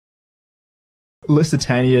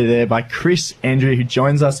Lusitania there by Jez and Endrey, who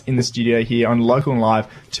joins us in the studio here on Local and Live,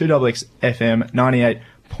 2XX FM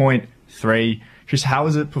 98.3. Chris, how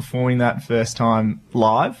was it performing that first time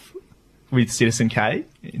live with Citizen K?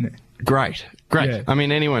 Great. Yeah. I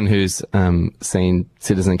mean, anyone who's seen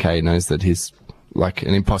Citizen K knows that he's like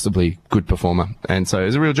an impossibly good performer, and so it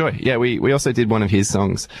was a real joy. Yeah, we also did one of his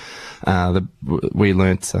songs. We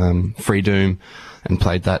learnt Free Doom and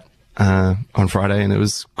played that on Friday, and it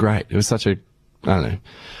was great. It was such a, I don't know,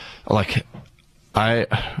 like,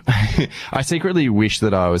 I secretly wish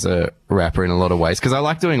that I was a rapper in a lot of ways, because I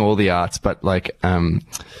like doing all the arts, but like,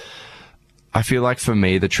 I feel like for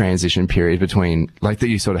me, the transition period between, like, that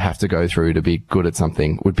you sort of have to go through to be good at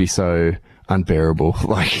something would be so unbearable.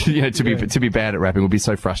 Like, you know, to be bad at rapping would be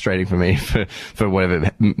so frustrating for me for whatever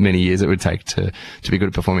many years it would take to be good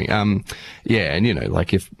at performing. Yeah, and you know,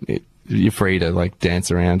 like, if you're free to like dance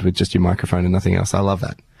around with just your microphone and nothing else, I love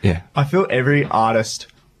that. Yeah. I feel every artist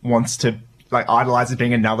wants to like idolize as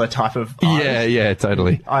being another type of artist. Yeah,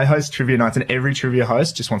 totally. I host trivia nights, and every trivia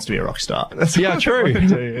host just wants to be a rock star. That's yeah, what true. they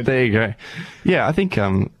do. There you go. Yeah, I think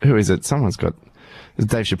who is it? Someone's got.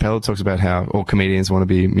 Dave Chappelle talks about how all comedians want to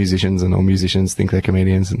be musicians, and all musicians think they're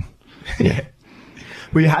comedians, and yeah.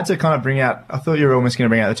 We had to kind of bring out. I thought you were almost going to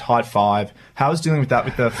bring out the Tide 5. How was dealing with that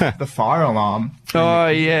with the fire alarm? Oh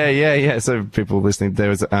yeah. So people listening, there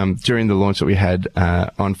was during the launch that we had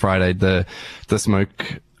on Friday, the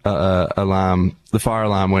smoke alarm, the fire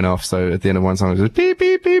alarm went off. So at the end of one song, it was beep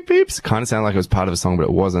beep beep beep. It kind of sounded like it was part of a song, but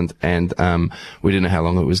it wasn't. And we didn't know how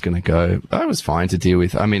long it was going to go. I was fine to deal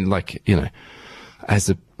with. I mean, like, you know, as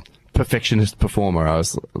a perfectionist performer, I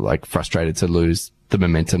was like frustrated to lose the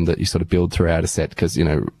momentum that you sort of build throughout a set, because, you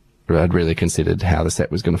know, I'd really considered how the set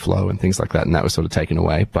was going to flow and things like that, and that was sort of taken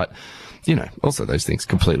away. But, you know, also those things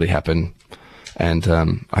completely happen, and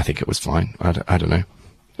I think it was fine. I don't know.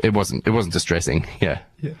 It wasn't distressing. Yeah.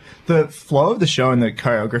 The flow of the show and the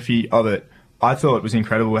choreography of it, I thought was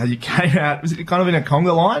incredible. How you came out, was it kind of in a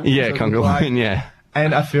conga line? Yeah, conga line, yeah.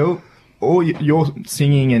 And I feel all your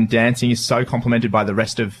singing and dancing is so complemented by the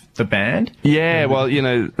rest of the band. Yeah, well, you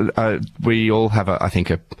know, we all have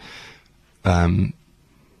from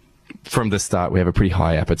the start, we have a pretty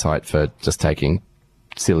high appetite for just taking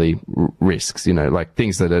silly risks, you know, like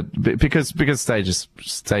things that are, because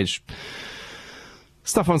stage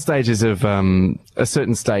stuff on stage is of a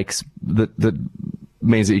certain stakes that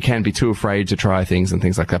means that you can be too afraid to try things and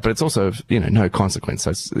things like that, but it's also, you know, no consequence. So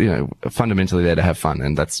it's, you know, fundamentally there to have fun,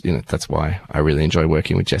 and that's, you know, that's why I really enjoy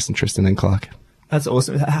working with Jez and Tristan and Clark. That's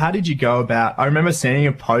awesome. How did you go about, I remember seeing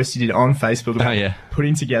a post you did on Facebook about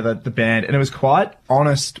putting together the band, and it was quite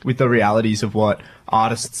honest with the realities of what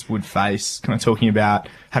artists would face, kind of talking about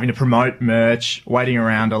having to promote merch, waiting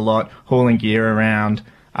around a lot, hauling gear around,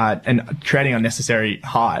 and creating unnecessary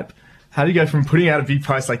hype. How do you go from putting out a big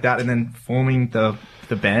post like that and then forming the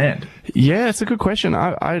band? Yeah, it's a good question.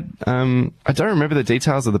 I don't remember the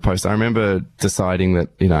details of the post. I remember deciding that,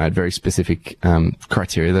 you know, I had very specific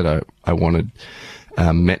criteria that I wanted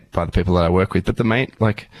met by the people that I work with. But the main,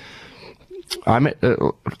 like, I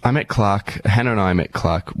met Clark. Hannah and I met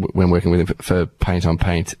Clark when working with him for Paint on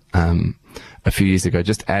Paint a few years ago,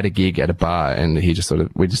 just at a gig at a bar, and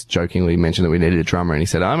we just jokingly mentioned that we needed a drummer, and he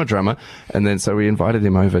said, I'm a drummer. And then so we invited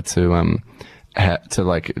him over to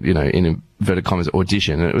like, you know, in inverted commas,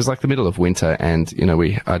 audition. And it was like the middle of winter, and, you know,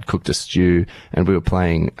 I'd cooked a stew, and we were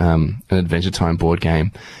playing an Adventure Time board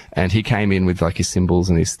game, and he came in with like his cymbals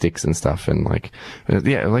and his sticks and stuff, and like,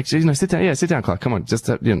 like, you know, sit down, Clark, come on, just,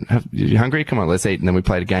 you know, you hungry? Come on, let's eat. And then we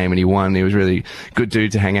played a game, and he won. He was really good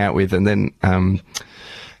dude to hang out with. And then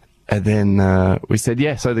we said,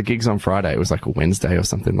 yeah, so the gig's on Friday. It was like a Wednesday or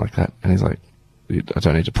something like that. And he's like, I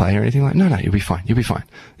don't need to play or anything. Like, no, you'll be fine. You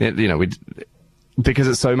know, because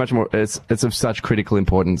it's so much more, it's of such critical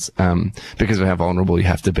importance, because of how vulnerable you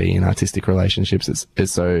have to be in artistic relationships.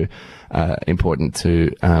 It's so important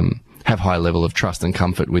to have high level of trust and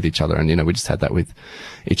comfort with each other. And, you know, we just had that with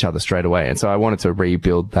each other straight away. And so I wanted to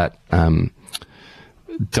rebuild that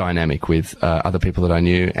dynamic with other people that I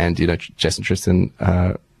knew. And, you know, Jez and Tristan,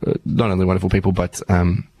 not only wonderful people, but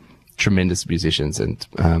tremendous musicians, and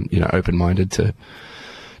you know, open-minded to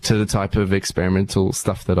the type of experimental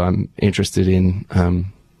stuff that I'm interested in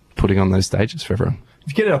putting on those stages for everyone.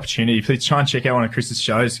 If you get an opportunity, please try and check out one of Chris's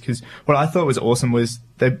shows, because what I thought was awesome was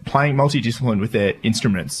they're playing multidisciplined with their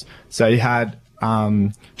instruments. So you had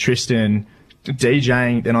Tristan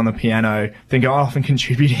DJing, then on the piano, then going off and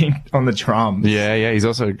contributing on the drums. Yeah, he's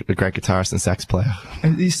also a great guitarist and sax player.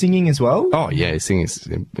 And he's singing as well? Oh yeah, his singing is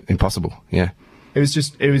impossible. Yeah. It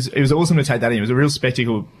was awesome to take that in. It was a real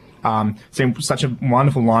spectacle, seeing such a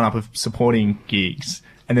wonderful lineup of supporting gigs.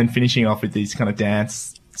 and then finishing off with these kind of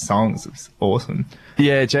dance songs. It was awesome.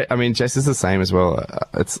 Yeah, Jess is the same as well.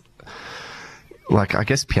 It's like, I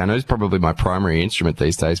guess piano is probably my primary instrument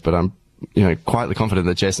these days, but I'm, quietly confident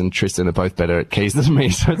that Jess and Tristan are both better at keys than me,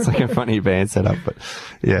 so it's like a funny band setup, but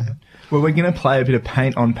yeah. Well, we're going to play a bit of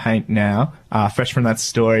Paint on Paint now, fresh from that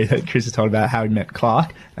story that Chris has told about how he met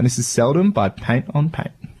Clark, and this is Seldom by Paint on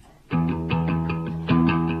Paint.